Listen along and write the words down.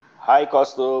Hi,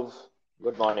 Kostov.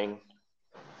 Good morning.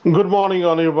 Good morning,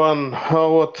 Anirban.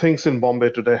 How are things in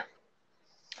Bombay today?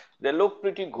 They look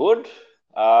pretty good.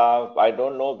 I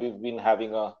don't know. We've been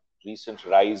having a recent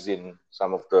rise in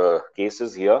some of the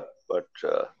cases here, but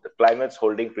the climate's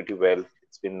holding pretty well.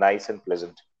 It's been nice and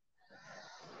pleasant.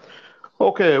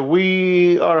 Okay,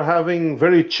 we are having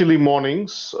very chilly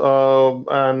mornings,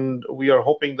 and we are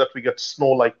hoping that we get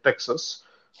snow like Texas.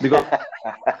 Because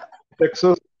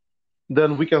Texas,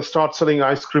 then we can start selling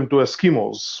ice cream to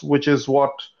Eskimos, which is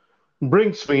what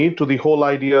brings me to the whole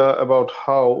idea about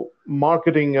how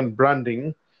marketing and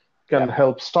branding can Yeah,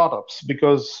 help startups.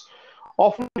 Because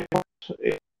often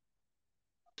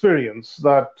experience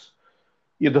that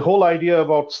yeah, the whole idea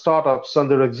about startups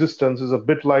and their existence is a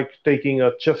bit like taking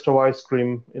a chest of ice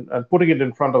cream and putting it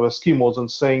in front of Eskimos and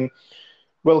saying,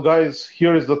 well, guys,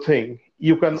 here is the thing.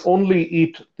 You can only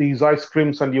eat these ice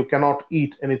creams and you cannot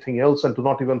eat anything else, and do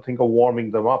not even think of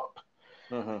warming them up.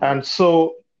 hmm And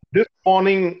so this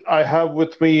morning, I have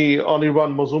with me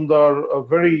Anirban Mozumdar, a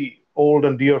very old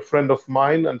and dear friend of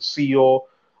mine and CEO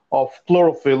of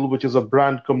Chlorophyll, which is a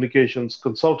brand communications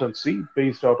consultancy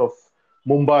based out of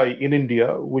Mumbai in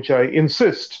India, which I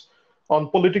insist on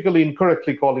politically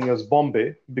incorrectly calling as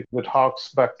Bombay because it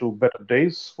harks back to better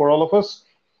days for all of us.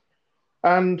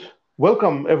 And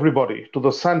welcome everybody to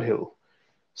the Sandhill.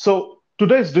 So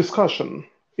today's discussion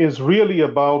is really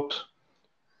about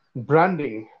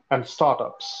branding and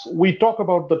startups. We talk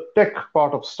about the tech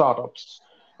part of startups,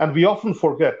 and we often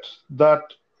forget that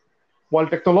while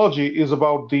technology is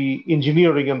about the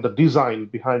engineering and the design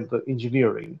behind the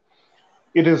engineering,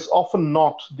 it is often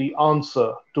not the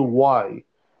answer to why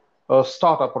a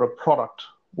startup or a product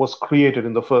was created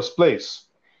in the first place.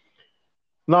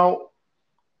 Now,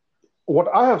 what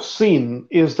I have seen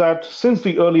is that since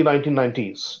the early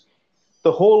 1990s,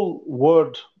 the whole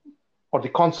word or the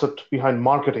concept behind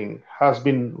marketing has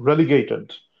been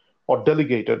relegated or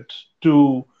delegated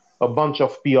to a bunch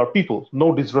of PR people.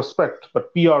 No disrespect,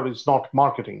 but PR is not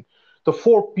marketing. The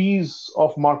four P's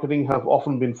of marketing have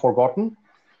often been forgotten.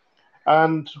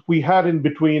 And we had in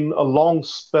between a long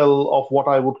spell of what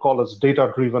I would call as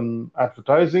data driven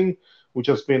advertising, which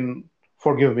has been,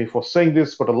 forgive me for saying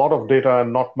this, but a lot of data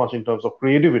and not much in terms of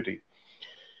creativity.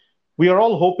 We are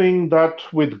all hoping that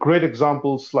with great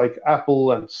examples like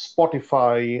Apple and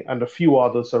Spotify and a few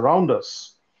others around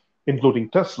us, including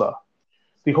Tesla,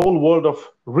 the whole world of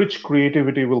rich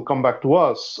creativity will come back to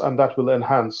us and that will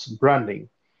enhance branding.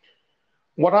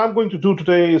 What I'm going to do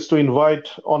today is to invite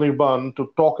Anirban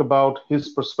to talk about his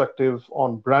perspective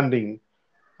on branding,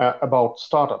 about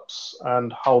startups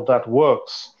and how that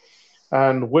works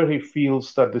and where he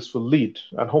feels that this will lead.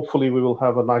 And hopefully, we will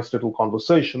have a nice little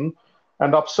conversation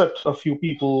and upset a few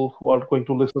people who are going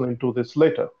to listen into this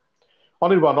later.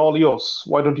 Anirban, all yours.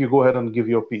 Why don't you go ahead and give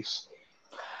your piece?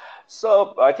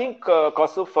 So I think,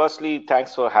 Kostov, firstly,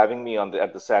 thanks for having me on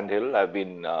at the Sandhill. I've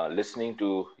been listening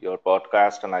to your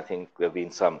podcast, and I think there have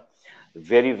been some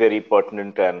very, very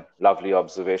pertinent and lovely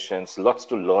observations. Lots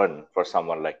to learn for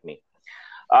someone like me.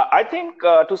 I think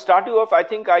to start you off, I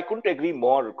think I couldn't agree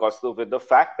more, Kostov, with the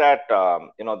fact that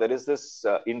there is this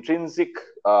intrinsic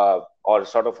or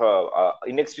sort of a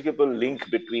inextricable link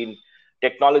between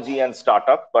technology and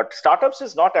startup. But startups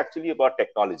is not actually about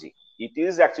technology. It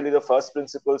is actually the first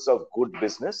principles of good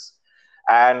business,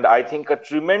 and I think a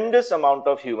tremendous amount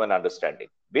of human understanding.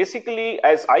 Basically,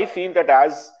 as I feel that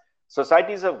as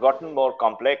societies have gotten more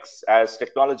complex, as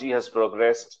technology has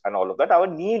progressed, and all of that, our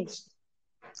needs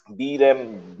be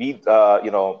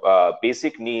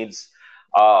basic needs,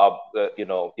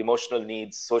 emotional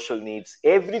needs, social needs,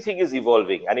 everything is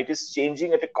evolving and it is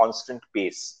changing at a constant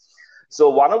pace. So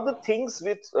one of the things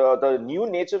with the new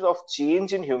nature of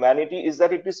change in humanity is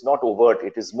that it is not overt,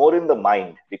 it is more in the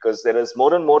mind, because there is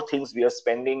more and more things we are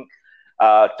spending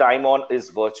time on is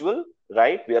virtual,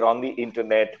 right? We are on the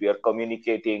internet, we are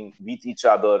communicating with each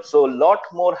other, so a lot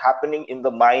more happening in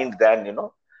the mind than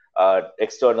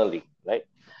externally, right?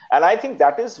 And I think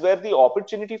that is where the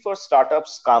opportunity for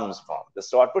startups comes from.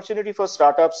 This opportunity for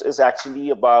startups is actually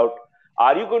about,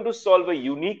 are you going to solve a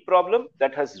unique problem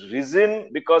that has risen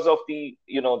because of the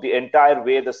entire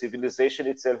way the civilization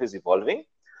itself is evolving,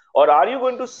 or are you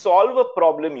going to solve a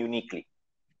problem uniquely?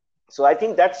 So I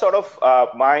think that's sort of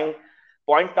my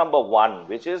point number one,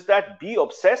 which is that be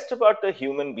obsessed about the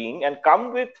human being and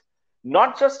come with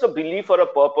not just a belief or a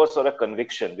purpose or a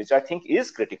conviction, which I think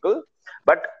is critical,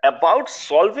 but about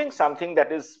solving something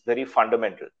that is very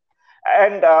fundamental.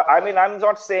 And I mean, I'm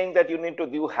not saying that you need to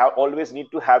always need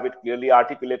to have it clearly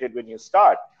articulated when you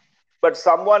start, but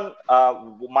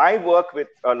my work with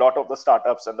a lot of the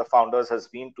startups and the founders has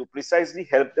been to precisely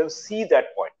help them see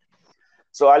that point.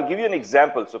 So I'll give you an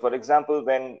example. So for example,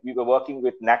 when we were working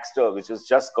with Naxter, which has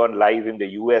just gone live in the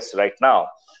US right now,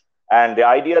 and the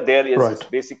idea there is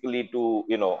Right. basically to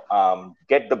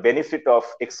get the benefit of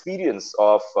experience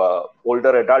of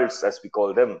older adults, as we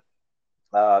call them,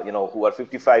 who are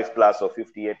 55 plus or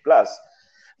 58 plus,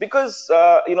 because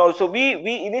so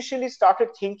we initially started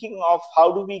thinking of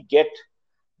how do we get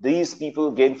these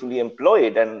people gainfully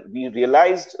employed, and we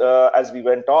realized as we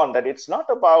went on that it's not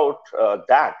about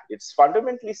that. It's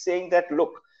fundamentally saying that,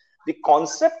 look, the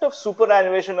concept of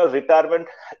superannuation or retirement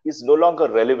is no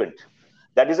longer relevant.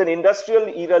 That is an industrial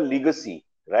era legacy,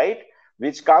 right,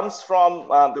 which comes from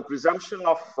the presumption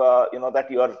of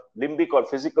that your limbic or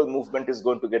physical movement is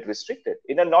going to get restricted.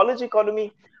 In a knowledge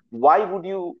economy, why would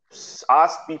you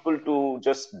ask people to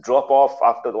just drop off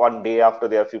after one day after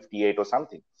they are 58 or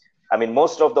something? I mean,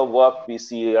 most of the work we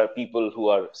see are people who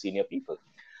are senior people.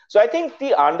 So I think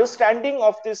the understanding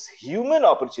of this human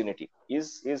opportunity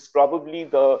is probably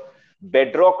the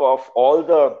bedrock of all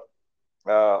the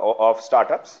of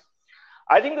startups.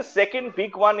 I think the second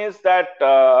big one is that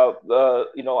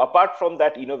apart from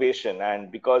that innovation,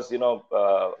 and because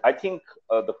I think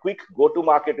the quick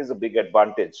go-to-market is a big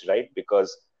advantage, right?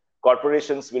 Because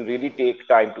corporations will really take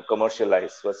time to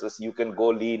commercialize versus you can go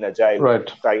lean, agile,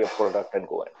 Right. try a product and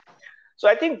go in. So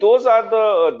I think those are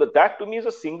that to me is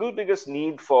the single biggest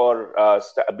need for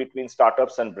between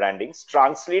startups and brandings,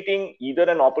 translating either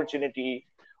an opportunity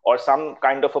or some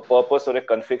kind of a purpose or a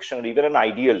conviction or even an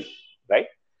ideal, right,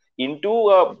 into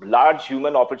a large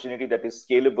human opportunity that is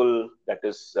scalable, that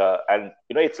is, and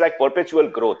it's like perpetual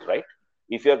growth, right?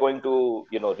 If you're going to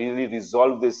really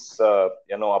resolve this a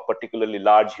particularly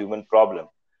large human problem,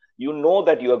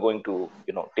 that you are going to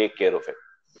take care of it.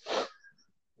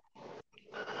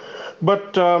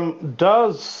 But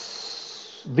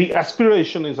does the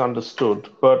aspiration is understood,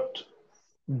 but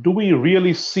do we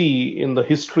really see in the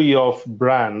history of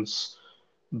brands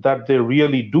that they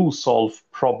really do solve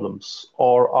problems,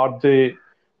 or are they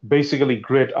basically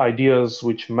great ideas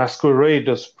which masquerade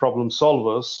as problem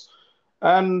solvers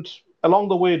and along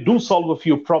the way do solve a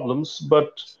few problems,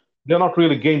 but they're not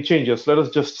really game changers? Let us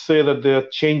just say that they're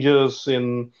changes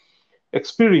in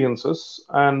experiences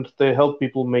and they help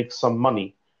people make some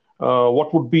money.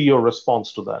 What would be your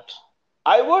response to that?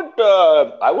 I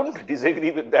wouldn't disagree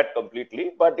with that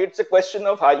completely, but it's a question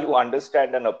of how you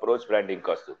understand and approach branding,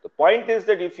 Kaustubh. The point is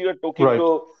that if you're looking Right.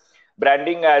 to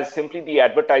branding as simply the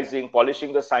advertising,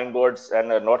 polishing the signboards,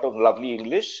 and a lot of lovely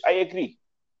English, I agree.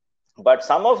 But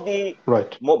some of the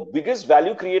Right. biggest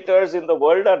value creators in the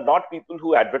world are not people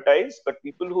who advertise, but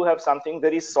people who have something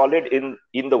very solid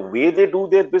in the way they do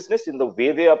their business, in the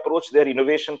way they approach their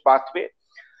innovation pathway,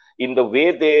 in the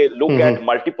way they look at Mm-hmm.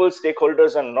 multiple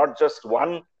stakeholders and not just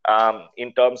one,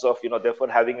 in terms of therefore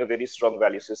having a very strong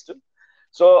value system.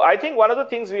 So I think one of the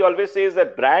things we always say is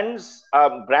that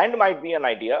brand might be an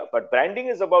idea, but branding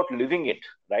is about living it,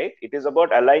 right? It is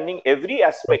about aligning every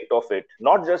aspect of it,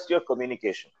 not just your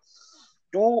communication,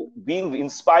 to being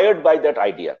inspired by that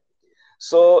idea.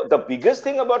 So the biggest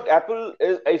thing about Apple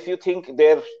is, if you think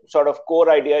their sort of core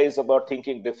idea is about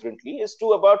thinking differently, is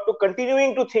to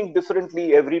continuing to think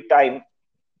differently every time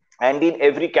and in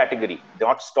every category,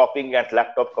 not stopping at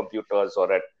laptop computers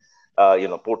or at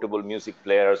portable music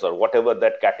players or whatever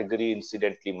that category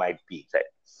incidentally might be, right?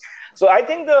 So I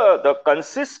think the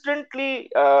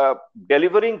consistently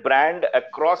delivering brand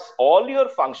across all your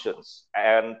functions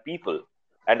and people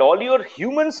and all your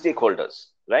human stakeholders,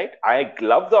 right? I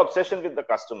love the obsession with the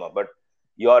customer, but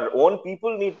your own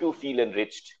people need to feel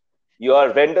enriched.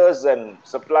 Your vendors and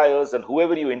suppliers and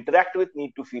whoever you interact with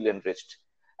need to feel enriched.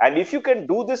 And if you can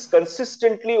do this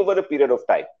consistently over a period of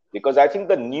time, because I think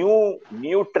the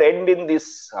new trend in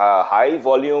this high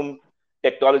volume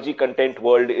technology content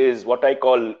world is what I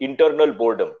call internal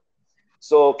boredom.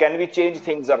 So can we change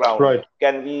things around? Right.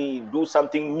 Can we do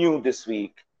something new this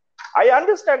week? I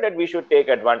understand that we should take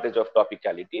advantage of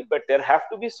topicality, but there have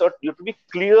to be you have to be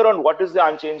clear on what is the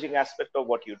unchanging aspect of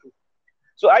what you do.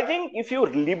 So I think if you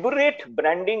liberate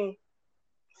branding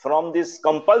from this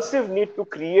compulsive need to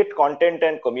create content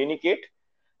and communicate,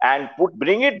 and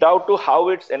bring it down to how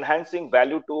it's enhancing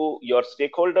value to your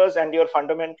stakeholders and your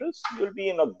fundamentals, you'll be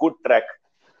in a good track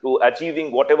to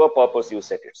achieving whatever purpose you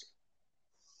set it.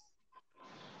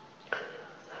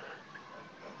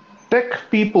 Tech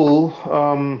people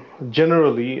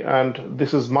generally, and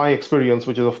this is my experience,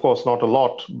 which is of course not a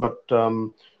lot, but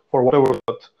for whatever it's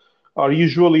worth, are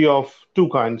usually of two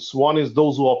kinds. One is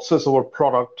those who obsess over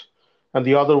product, and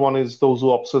the other one is those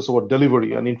who obsess over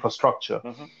delivery and infrastructure.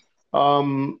 Mm-hmm.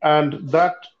 And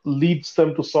that leads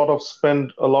them to sort of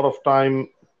spend a lot of time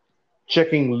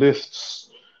checking lists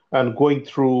and going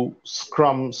through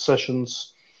Scrum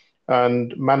sessions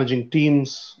and managing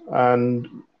teams and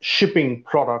shipping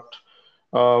product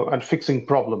and fixing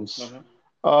problems. Mhm.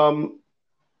 Um,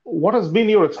 what has been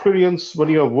your experience when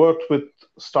you have worked with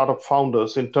startup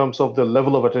founders in terms of the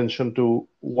level of attention to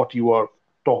what you are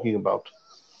talking about?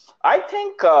 I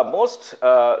think most.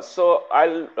 So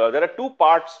I'll. There are two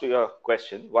parts to your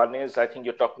question. One is I think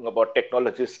you're talking about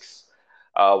technologists,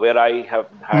 where I have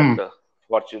had Hmm, the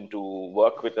fortune to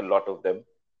work with a lot of them.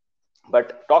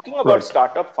 But talking about right,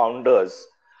 startup founders,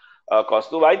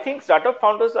 Kaustubh, I think startup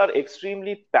founders are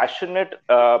extremely passionate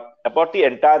about the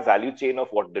entire value chain of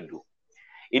what they do.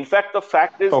 In fact, the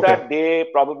fact is okay, that they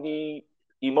probably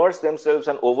immerse themselves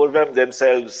and overwhelm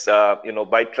themselves,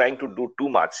 by trying to do too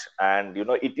much. And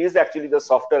it is actually the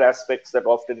softer aspects that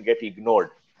often get ignored.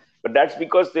 But that's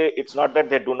because it's not that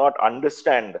they do not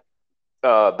understand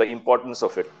the importance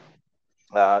of it.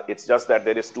 It's just that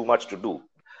there is too much to do.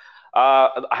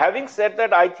 Having said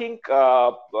that, I think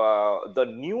the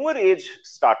newer age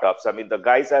startups, I mean, the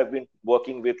guys I've been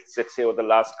working with, let's say, over the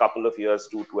last couple of years,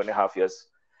 2.5 years,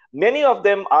 many of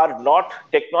them are not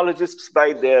technologists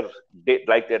by their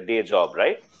day job,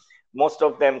 right? Most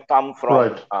of them come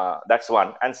from, right. that's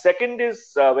one. And second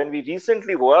is when we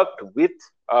recently worked with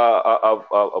a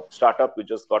startup, we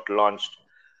just got launched,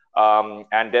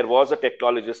 and there was a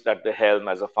technologist at the helm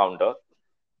as a founder.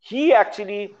 He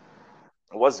actually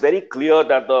was very clear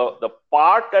that the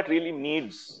part that really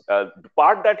needs, the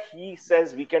part that he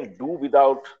says we can do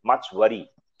without much worry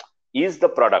is the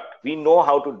product. We know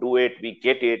how to do it, we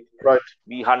get it, Right.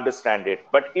 we understand it,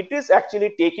 but it is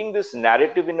actually taking this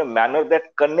narrative in a manner that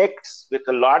connects with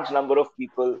a large number of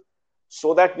people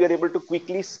so that we are able to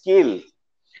quickly scale,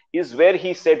 is where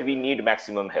he said we need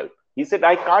maximum help. He said,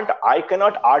 I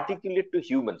cannot articulate to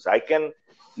humans. I can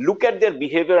look at their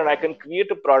behavior and I can create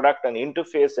a product, an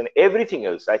interface, and everything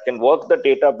else. I can work the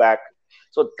data back.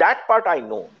 So that part I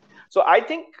know. So I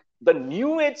think the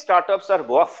new age startups are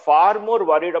far more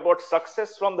worried about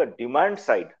success from the demand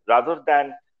side rather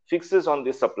than fixes on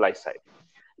the supply side.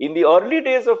 In the early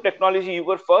days of technology, you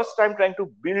were first time trying to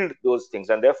build those things,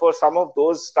 and therefore some of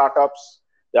those startups,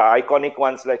 the iconic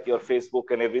ones like your Facebook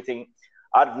and everything,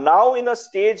 are now in a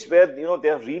stage where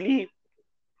they're really,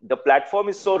 the platform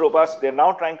is so robust, they're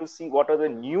now trying to see what are the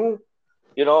new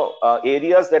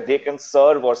areas that they can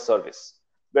serve or service.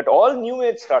 But all new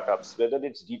age startups, whether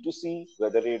it's D2C,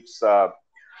 whether it's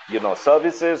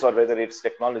services, or whether it's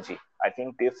technology, I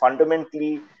think they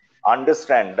fundamentally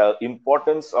understand the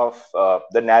importance of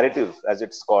the narrative, as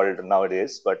it's called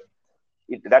nowadays. But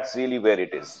that's really where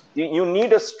it is. You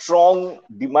need a strong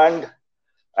demand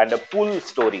and a pull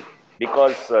story,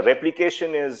 because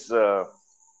replication is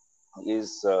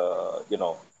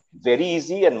very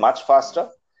easy and much faster.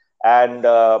 And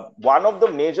one of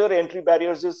the major entry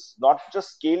barriers is not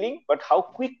just scaling, but how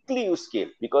quickly you scale,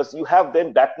 because you have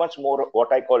then that much more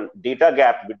what I call data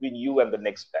gap between you and the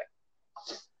next guy.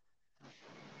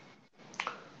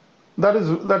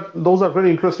 Those are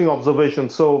very interesting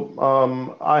observations.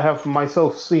 So I have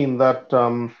myself seen that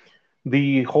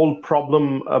the whole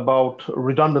problem about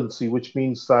redundancy, which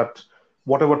means that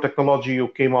whatever technology you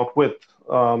came out with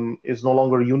is no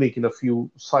longer unique in a few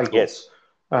Yes. cycles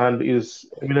and is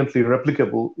eminently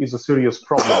replicable, is a serious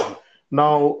problem.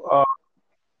 Now,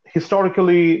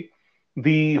 historically,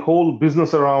 the whole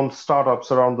business around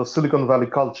startups, around the Silicon Valley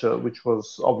culture, which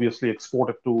was obviously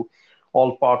exported to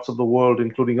all parts of the world,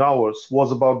 including ours,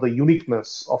 was about the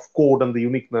uniqueness of code and the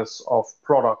uniqueness of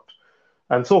product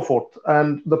and so forth.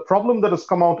 And the problem that has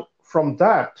come out from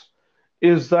that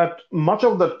is that much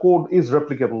of that code is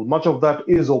replicable, much of that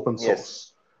is open Yes.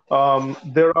 source.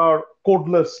 There are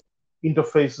codeless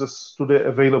interfaces today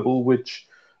available which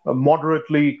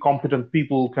moderately competent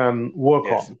people can work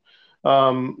Yes. on.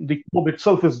 The code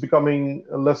itself is becoming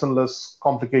less and less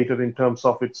complicated in terms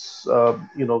of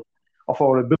of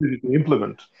our ability to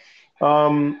implement.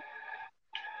 Um,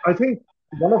 I think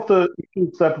one of the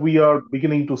issues that we are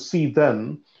beginning to see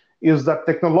then is that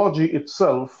technology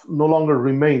itself no longer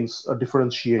remains a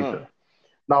differentiator. Hmm.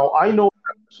 Now, I know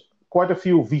quite a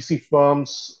few VC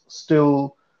firms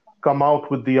still come out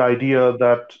with the idea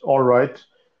that, all right,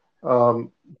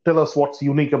 um, tell us what's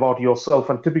unique about yourself.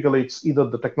 And typically, it's either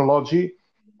the technology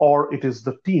or it is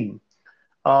the team.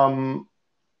 Um,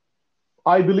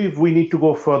 I believe we need to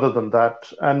go further than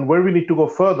that. And where we need to go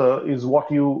further is what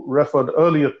you referred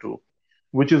earlier to,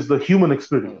 which is the human Hmm.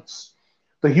 experience.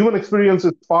 The human experience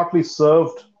is partly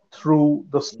served through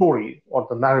the Hmm. story or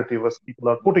the narrative, as people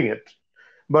are putting it.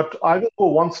 But I will go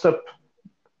one step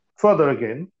further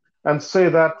again and say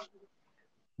that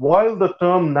while the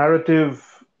term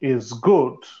narrative is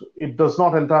good, it does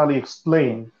not entirely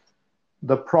Hmm. explain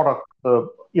the product, the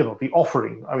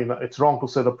offering. I mean, it's wrong to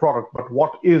say the product, but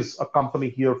what is a company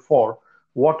here for?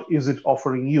 What is it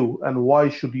offering you, and why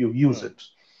should you use mm, it?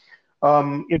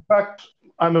 In fact,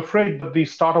 I'm afraid that the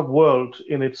startup world,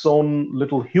 in its own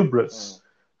little mm. hubris,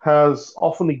 has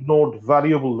often ignored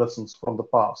valuable lessons from the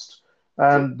past. True.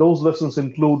 And those lessons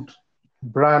include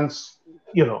brands,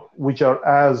 which are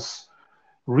as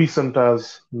recent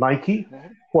as Nike,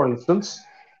 Mhm. for instance,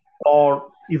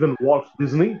 or even Walt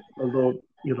Disney, although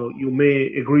you may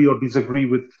agree or disagree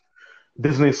with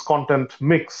Disney's content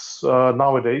mix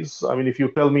nowadays. I mean, if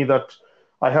you tell me that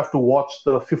I have to watch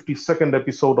the 52nd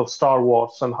episode of Star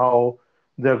Wars and how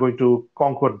they're going to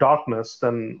conquer darkness,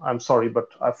 then I'm sorry, but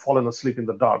I've fallen asleep in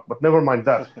the dark. But never mind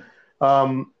that.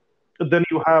 Um, then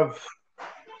you have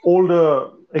older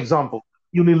example,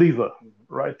 Unilever, Mhm.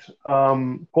 right?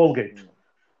 Colgate. Mm.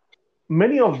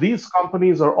 Many of these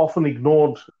companies are often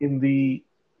ignored in the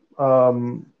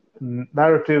um,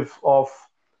 narrative of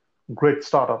great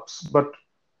startups, but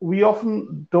we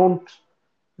often don't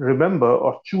remember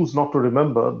or choose not to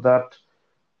remember that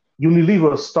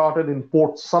Unilever started in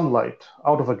Port Sunlight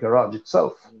out of a garage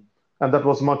itself. Mm. And that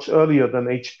was much earlier than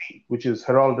HP, which is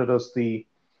heralded as the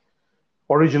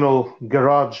original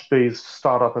garage based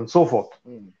startup and so forth.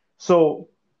 Mm. So,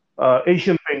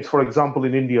 Asian Paints, for example,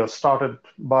 in India, started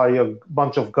by a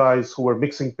bunch of guys who were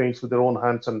mixing paints with their own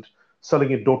hands and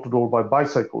selling it door to door by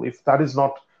bicycle. If that is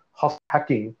not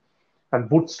hacking and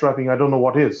bootstrapping, I don't know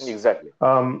what is. Exactly.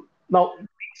 Now,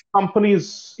 these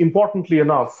companies, importantly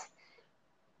enough,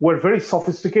 were very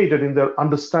sophisticated in their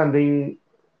understanding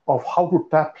of how to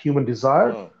tap human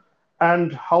desire Mm.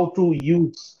 and how to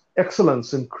use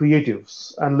excellence in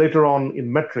creatives and later on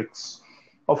in metrics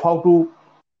of how to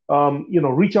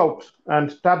reach out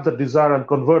and tap the desire and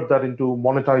convert that into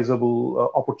monetizable True.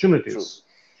 opportunities.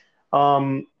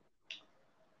 Um,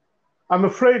 I'm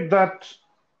afraid that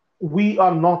we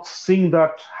are not seeing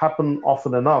that happen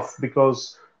often enough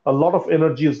because a lot of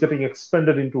energy is getting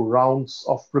expended into rounds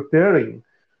of preparing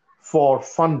for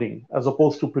funding as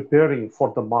opposed to preparing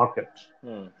for the market.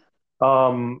 Mm.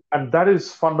 And that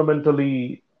is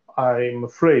fundamentally, I'm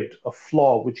afraid, a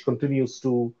flaw which continues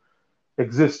to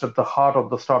exist at the heart of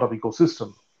the startup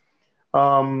ecosystem.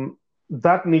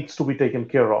 That needs to be taken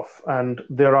care of, and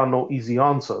there are no easy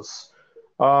answers.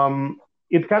 Um,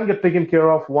 it can get taken care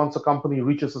of once a company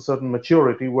reaches a certain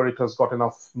maturity where it has got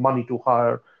enough money to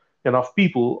hire enough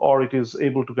people, or it is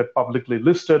able to get publicly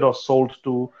listed or sold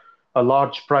to a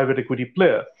large private equity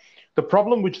player. The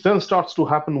problem which then starts to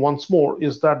happen once more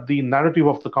is that the narrative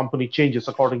of the company changes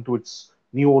according to its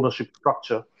new ownership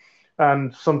structure.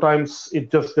 And sometimes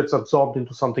it just gets absorbed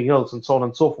into something else, and so on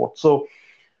and so forth. So,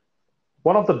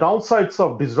 one of the downsides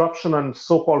of disruption and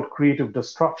so called creative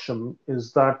destruction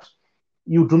is that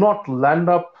you do not land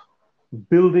up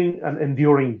building an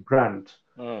enduring brand.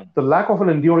 Mm. The lack of an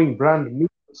enduring brand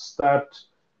means that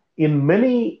in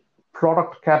many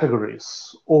product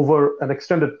categories over an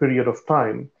extended period of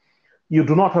time, you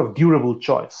do not have durable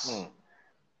choice.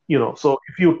 Mm. So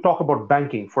if you talk about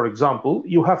banking, for example,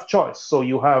 you have choice. So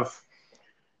you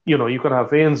can have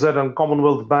ANZ and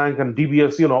Commonwealth Bank and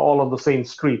DBS, all on the same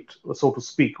street, so to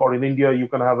speak. Or in India, you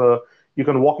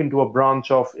can walk into a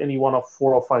branch of any one of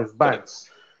four or five Correct. banks.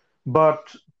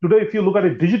 But today, if you look at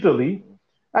it digitally, Mm.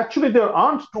 actually there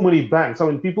aren't too many banks. I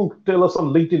mean, people tell us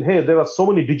on LinkedIn, hey, there are so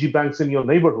many digibanks in your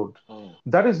neighborhood. Mm.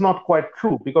 That is not quite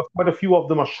true because quite a few of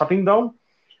them are shutting down.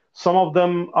 Some of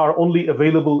them are only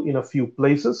available in a few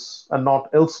places and not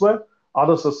elsewhere.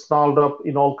 Others are snarled up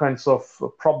in all kinds of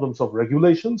problems of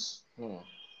regulations. Mm.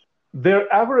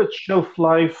 Their average shelf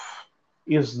life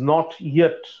is not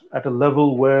yet at a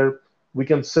level where we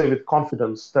can say with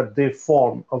confidence that they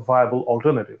form a viable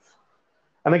alternative.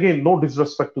 And again, no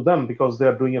disrespect to them because they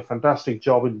are doing a fantastic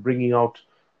job in bringing out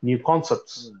new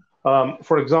concepts. Mm.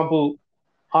 For example,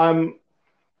 I'm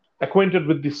acquainted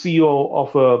with the CEO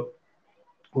of a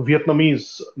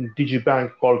Vietnamese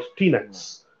digibank called Mm.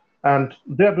 Tnex. And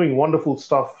they're doing wonderful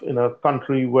stuff in a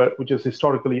country which is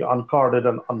historically uncarded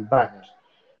and unbanked.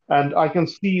 Mhm. And I can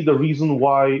see the reason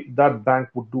why that bank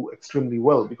would do extremely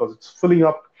well because it's filling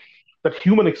up that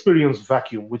human experience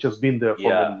vacuum which has been there for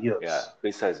many Yeah. Yeah. years.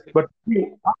 Precisely. But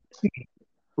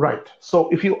right, so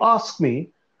if you ask me,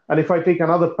 and if I take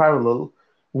another parallel,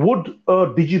 would a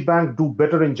digibank do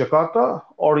better in Jakarta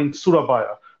or in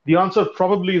Surabaya? The answer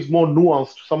probably is more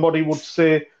nuanced. Somebody would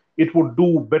say it would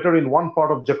do better in one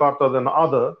part of Jakarta than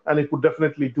other, and it would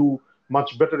definitely do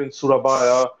much better in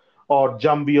Surabaya or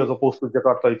Jambi as opposed to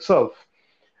Jakarta itself.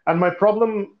 And my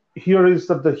problem here is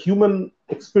that the human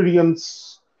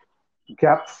experience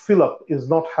gap fill up is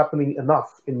not happening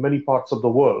enough in many parts of the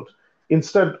world.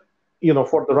 Instead,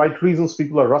 for the right reasons,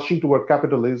 people are rushing to where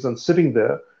capital is and sitting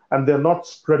there, and they're not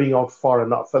spreading out far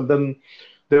enough. And then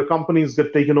their companies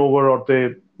get taken over or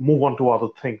they move on to other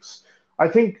things. I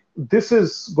think this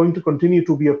is going to continue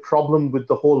to be a problem with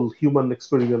the whole human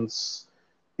experience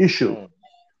issue.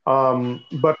 Hmm.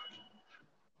 But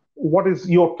what is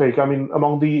your take? I mean,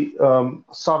 among the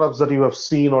startups that you have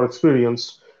seen or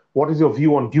experienced, what is your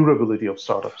view on durability of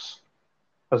startups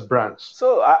as brands?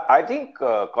 So I think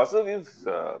Kausav is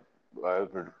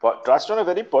touched on a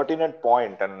very pertinent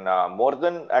point, and more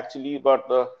than actually about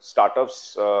the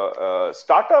startups.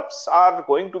 Startups are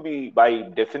going to be, by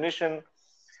definition,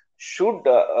 should,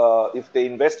 if they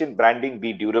invest in branding,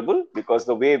 be durable, because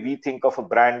the way we think of a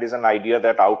brand is an idea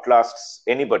that outlasts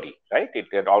anybody, right?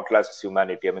 It outlasts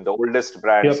humanity. I mean, the oldest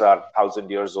brands Yep. are 1,000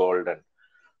 years old and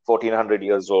 1,400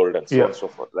 years old, and so on Yeah. and so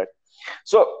forth, right?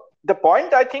 So the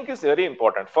point I think is very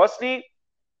important. Firstly,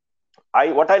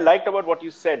 what I liked about what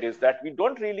you said is that we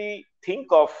don't really think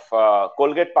of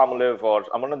Colgate Palmolive or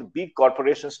one of the big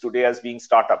corporations today as being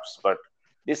startups, but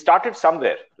they started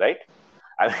somewhere, right?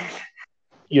 I mean,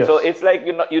 so Yes. it's like,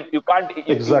 you can't,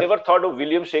 you Exactly. never thought of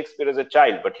William Shakespeare as a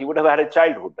child, but he would have had a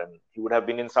childhood and he would have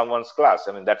been in someone's class.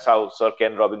 I mean, that's how Sir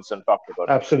Ken Robinson talked about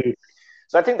him. Absolutely.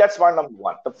 So I think that's one, number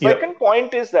one. The Yep. second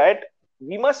point is that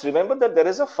we must remember that there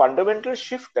is a fundamental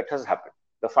shift that has happened.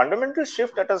 The fundamental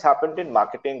shift that has happened in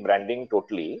marketing, branding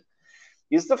totally,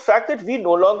 is the fact that we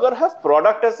no longer have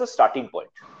product as the starting point.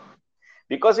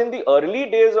 Because in the early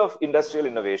days of industrial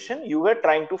innovation, you were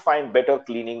trying to find better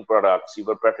cleaning products, you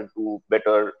were trying to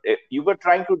you were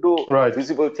trying to do Right.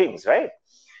 visible things, right?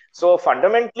 So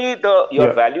fundamentally, your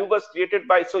Yeah. value was created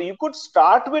by, so you could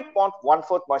start with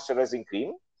 1/4 moisturizing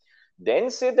cream,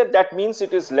 then say that that means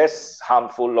it is less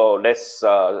harmful or less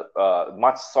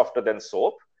much softer than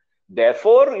soap.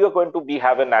 Therefore, you're going to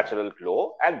have a natural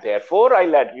glow, and therefore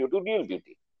I'll add you to real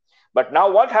beauty. But now,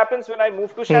 what happens when I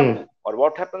move to Hmm. shampoo, or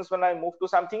what happens when I move to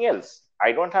something else?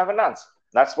 I don't have an answer.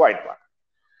 That's point one.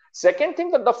 Second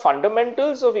thing, that the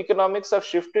fundamentals of economics have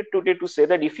shifted today to say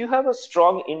that if you have a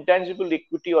strong intangible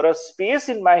equity or a space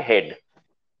in my head,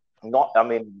 not, I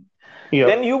mean,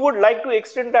 then Yep. you would like to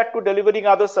extend that to delivering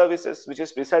other services, which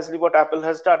is precisely what Apple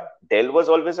has done. Dell was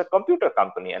always a computer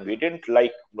company, and we didn't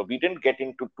get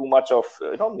into too much of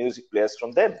music players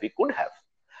from them. We could have,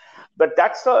 but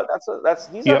that's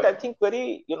these are, I Yep. think,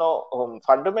 very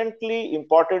fundamentally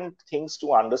important things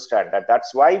to understand.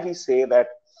 That's why we say that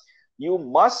you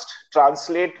must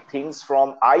translate things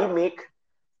from I make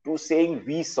to saying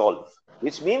we solve,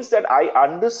 which means that I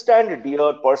understand,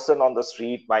 dear person on the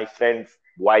street, my friend,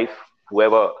 wife,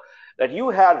 whoever, that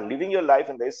you are living your life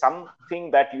and there's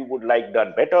something that you would like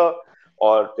done better,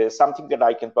 or there's something that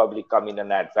I can probably come in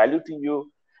and add value to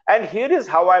you. And here is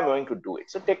how I'm going to do it.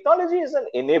 So technology is an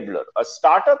enabler. A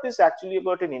startup is actually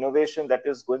about an innovation that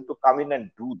is going to come in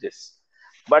and do this.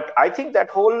 But I think that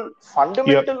whole Yep.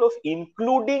 fundamental of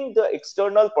including the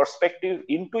external perspective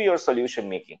into your solution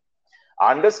making,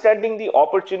 understanding the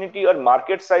opportunity or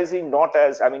market sizing, not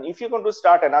as, I mean, if you're going to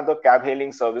start another cab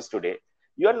hailing service today,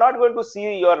 you're not going to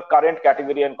see your current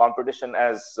category and competition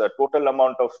as a total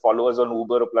amount of followers on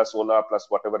Uber plus Ola plus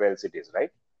whatever else it is, right?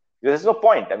 There's no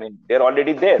point. I mean, they're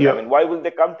already there. I mean, Yep. why will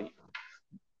they come to you?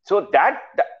 So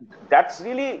that's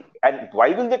really, and why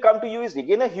will they come to you is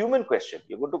again a human question.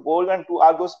 You're going to go and to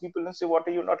ask those people and say, what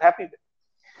are you not happy with?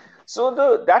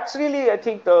 So that's really, I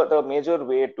think, the major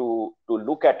way to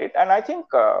look at it. And I think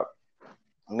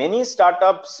many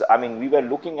startups, I mean, we were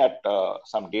looking at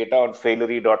some data on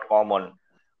failery.com on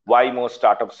why most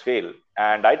startups fail.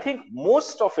 And I think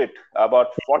most of it, about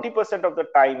 40% of the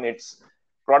time, it's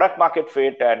product market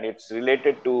fit, and it's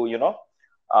related to,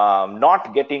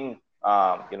 not getting,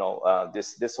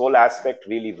 this whole aspect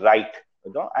really right.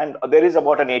 And there is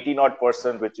about an 18 odd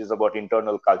percent, which is about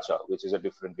internal culture, which is a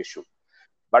different issue.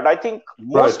 But I think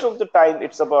most Right. of the time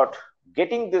it's about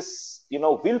getting this,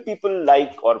 will people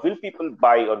like, or will people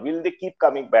buy, or will they keep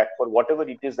coming back for whatever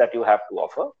it is that you have to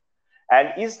offer?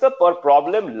 And is the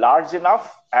problem large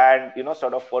enough and,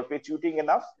 sort of perpetuating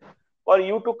enough for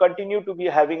you to continue to be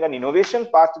having an innovation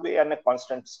pathway and a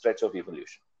constant stretch of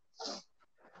evolution?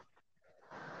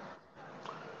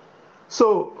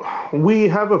 So we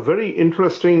have a very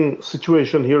interesting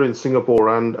situation here in Singapore,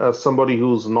 and as somebody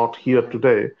who's not here Mm-hmm.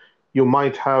 today, you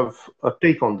might have a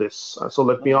take on this. So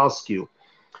let me Mm-hmm. ask you.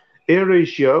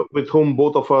 AirAsia, with whom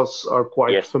both of us are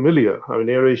quite Yes. familiar, I mean,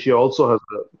 AirAsia also has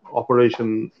an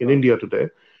operation in Mm-hmm. India today,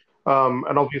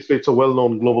 and obviously it's a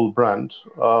well-known global brand.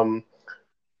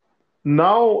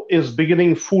 Now is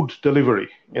beginning food delivery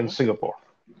in Mm-hmm. Singapore.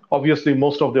 Obviously,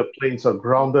 most of their planes are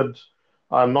grounded.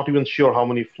 I'm not even sure how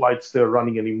many flights they're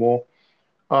running anymore.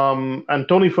 And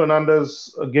Tony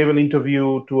Fernandez gave an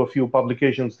interview to a few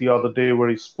publications the other day where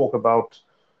he spoke about,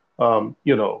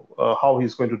 how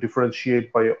he's going to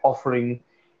differentiate by offering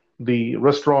the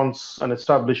restaurants and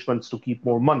establishments to keep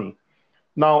more money.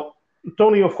 Now,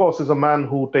 Tony, of course, is a man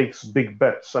who takes big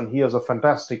bets, and he has a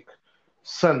fantastic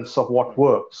sense of what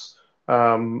works.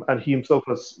 And he himself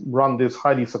has run this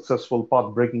highly successful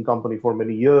path-breaking company for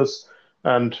many years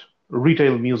and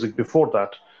retail music before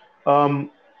that.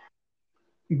 Um,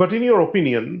 but in your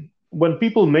opinion, when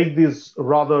people make these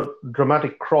rather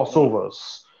dramatic Mm,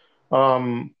 crossovers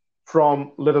um,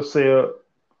 from, let us say, a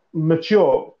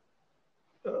mature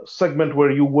segment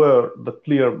where you were the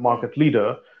clear mm, market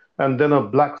leader, and then a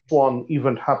black swan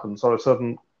event happens or a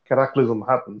certain cataclysm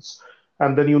happens,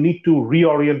 and then you need to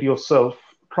reorient yourself,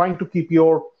 trying to keep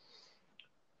your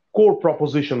core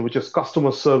proposition, which is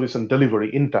customer service and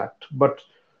delivery, intact, but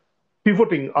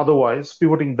pivoting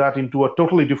that into a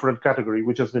totally different category,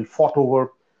 which has been fought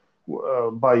over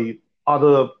by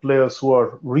other players who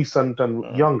are recent and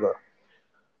mm. younger.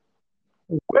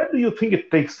 Where do you think it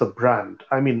takes the brand?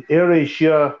 I mean,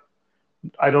 AirAsia,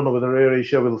 I don't know whether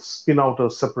AirAsia will spin out a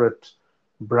separate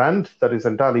brand. That is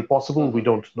entirely possible. We Mhm.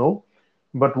 don't know.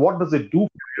 But what does it do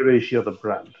for AirAsia, the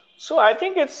brand? So I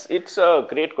think it's a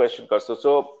great question, Kaustav.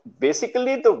 So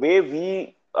basically, the way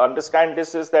we understand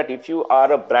this is that if you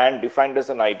are a brand defined as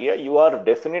an idea, you are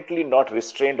definitely not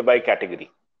restrained by category.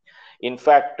 In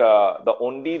fact, the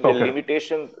only Okay.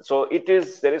 limitation, so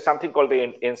there is something called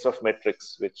the ends of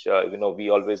metrics, which we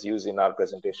always use in our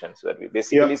presentations, where we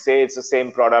basically Yep. say it's the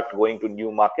same product going to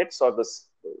new markets, or this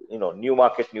new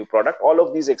market, new product. All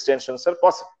of these extensions are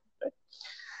possible. Right?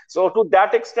 So to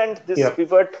that extent, this Yep.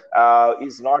 pivot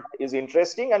is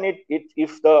interesting, and it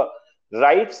if the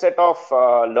right set of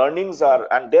learnings are,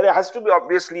 and there has to be,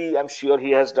 obviously, I'm sure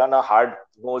he has done a hard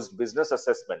nosed business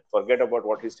assessment. Forget about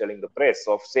what he's telling the press,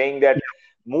 of saying that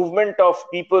movement of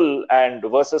people and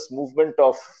versus movement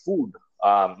of food.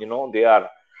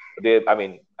 They, I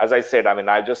mean, as I said, I mean,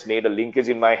 I just made a linkage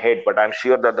in my head, but I'm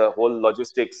sure that the whole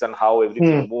logistics and how Hmm.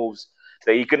 everything moves,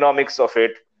 the economics of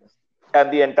it,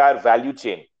 and the entire value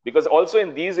chain. Because also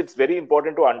in these, it's very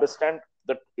important to understand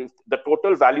that if the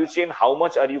total value chain, how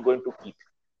much are you going to keep?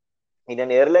 In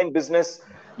an airline business,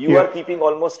 you are Yep. keeping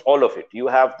almost all of it. You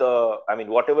have I mean,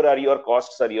 whatever are your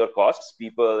costs,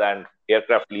 people and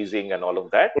aircraft leasing and all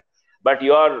of that. But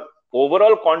your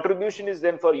overall contribution is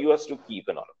then for us to keep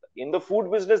and all of that. In the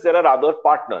food business, there are other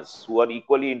partners who are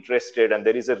equally interested, and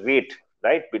there is a rate,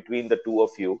 right, between the two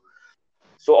of you.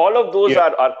 So all of those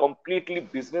Yep. are completely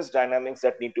business dynamics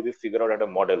that need to be figured out at a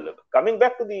model level. Coming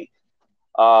back to the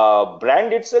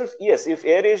brand itself, yes, if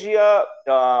AirAsia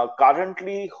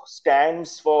currently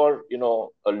stands for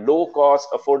a low cost,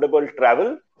 affordable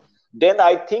travel, then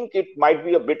I think it might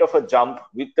be a bit of a jump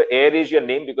with the AirAsia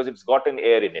name, because it's got an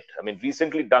air in it. I mean,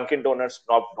 recently Dunkin' Donuts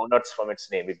dropped donuts from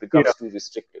its name. It becomes Yep. too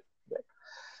restrictive. Right?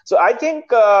 So I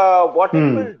think what it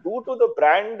Hmm. will do to the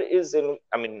brand is,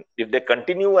 I mean, if they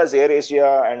continue as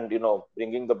AirAsia and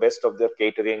bringing the best of their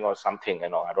catering or something,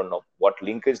 I don't know what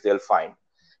linkage they'll find.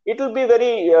 It'll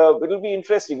be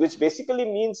interesting, which basically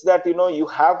means that you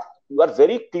are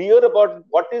very clear about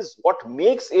what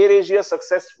makes AirAsia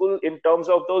successful in terms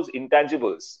of those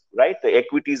intangibles, right? The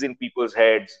equities in people's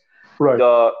heads, Right.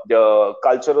 the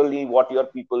culturally what your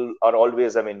people are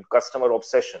always, I mean, customer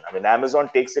obsession. I mean, Amazon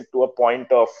takes it to a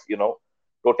point of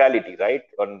totality, right?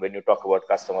 When you talk about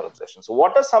customer obsession. So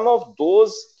what are some of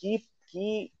those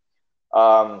key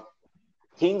um,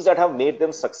 things that have made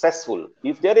them successful?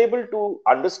 If they're able to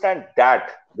understand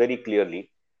that very clearly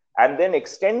and then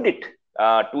extend it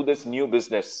to this new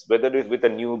business, whether it's with a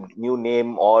new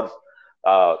name or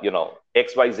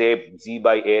XYZ, Z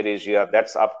by AirAsia,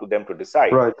 that's up to them to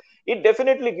decide. Right. It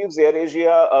definitely gives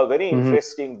AirAsia a very Hmm.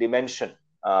 interesting dimension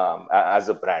as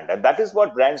a brand, and that is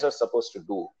what brands are supposed to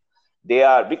do. They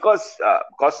are, because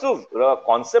Kaustav, the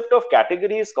concept of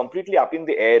category is completely up in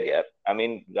the air here. I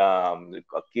mean,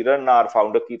 Kiran, our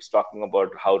founder, keeps talking about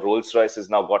how Rolls Royce has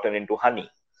now gotten into honey.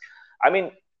 I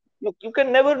mean, you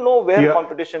can never know where Yeah.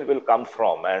 competition will come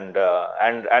from, and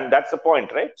that's the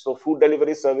point, right? So food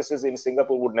delivery services in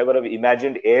Singapore would never have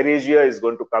imagined AirAsia is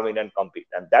going to come in and compete,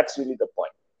 and that's really the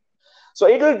point. So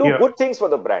it will do Yeah. good things for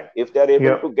the brand if they're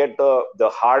able Yeah. to get the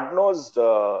hard nosed,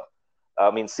 I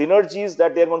mean, synergies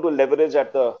that they're going to leverage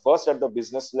at the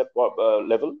business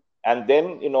level, and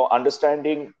then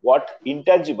understanding what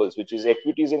intangibles, which is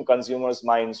equities in consumers'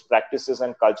 minds, practices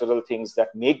and cultural things that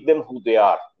make them who they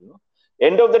are.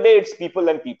 End of the day, it's people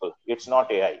and people. It's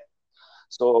not AI.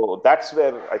 So that's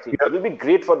where I think Yeah. it will be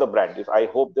great for the brand. If I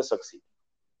hope they succeed.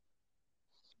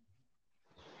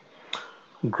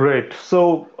 Great.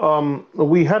 So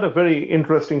we had a very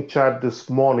interesting chat this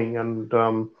morning, and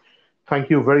thank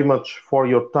you very much for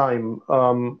your time.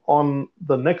 On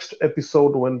the next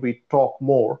episode, when we talk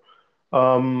more,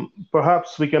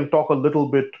 perhaps we can talk a little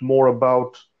bit more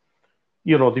about,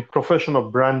 the profession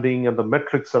of branding and the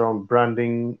metrics around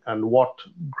branding and what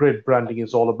great branding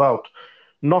is all about.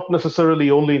 Not necessarily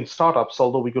only in startups,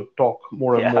 although we could talk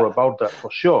more and more Yeah. about that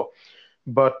for sure.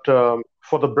 But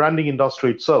for the branding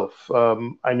industry itself,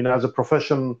 I mean, as a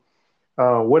profession,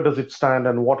 where does it stand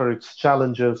and what are its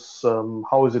challenges?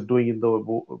 How is it doing in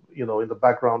the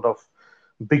background of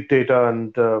big data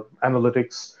and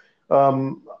analytics?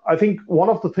 I think one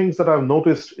of the things that I've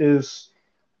noticed is,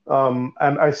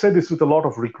 and I say this with a lot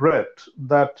of regret,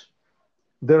 that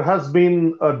there has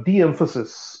been a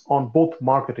de-emphasis on both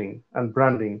marketing and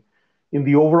branding in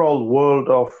the overall world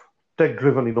of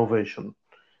tech-driven innovation.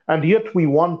 And yet we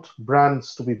want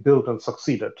brands to be built and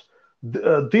succeeded.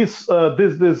 This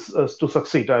to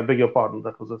succeed. I beg your pardon.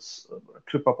 That was a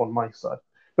trip up on my side.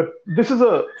 But this is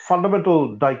a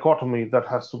fundamental dichotomy that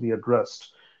has to be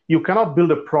addressed. You cannot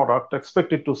build a product,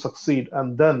 expect it to succeed,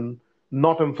 and then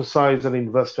not emphasize and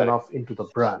invest Correct. enough into the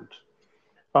brand.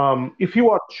 If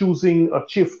you are choosing a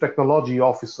chief technology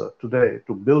officer today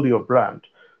to build your brand,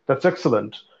 that's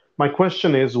excellent. My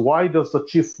question is, why does the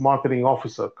chief marketing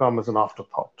officer come as an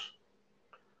afterthought?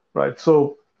 Right?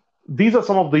 So these are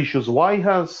some of the issues. Why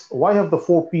have the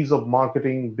four P's of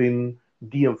marketing been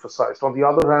de-emphasized? On the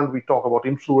other hand, we talk about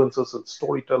influencers and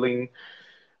storytelling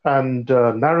and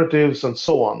narratives and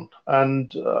so on.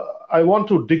 And I want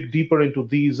to dig deeper into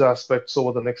these aspects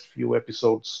over the next few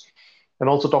episodes and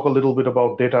also talk a little bit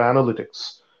about data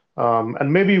analytics.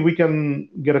 And maybe we can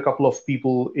get a couple of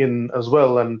people in as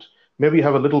well and maybe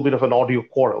have a little bit of an audio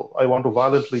quarrel. I want to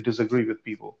violently disagree with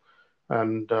people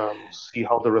and see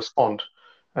how they respond.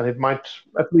 And it might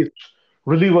at least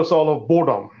relieve us all of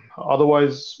boredom.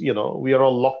 Otherwise, we are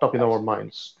all locked up in our Absolutely.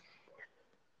 minds.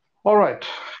 All right.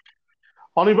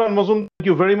 Anirban Mozumdar, thank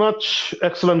you very much.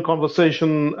 Excellent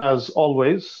conversation as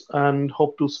always, and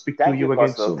hope to speak to Thank you, you again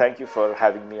Cosmo. soon. Thank you for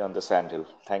having me on the sandhill.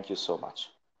 Thank you so much.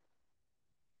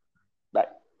 Bye.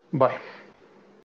 Bye.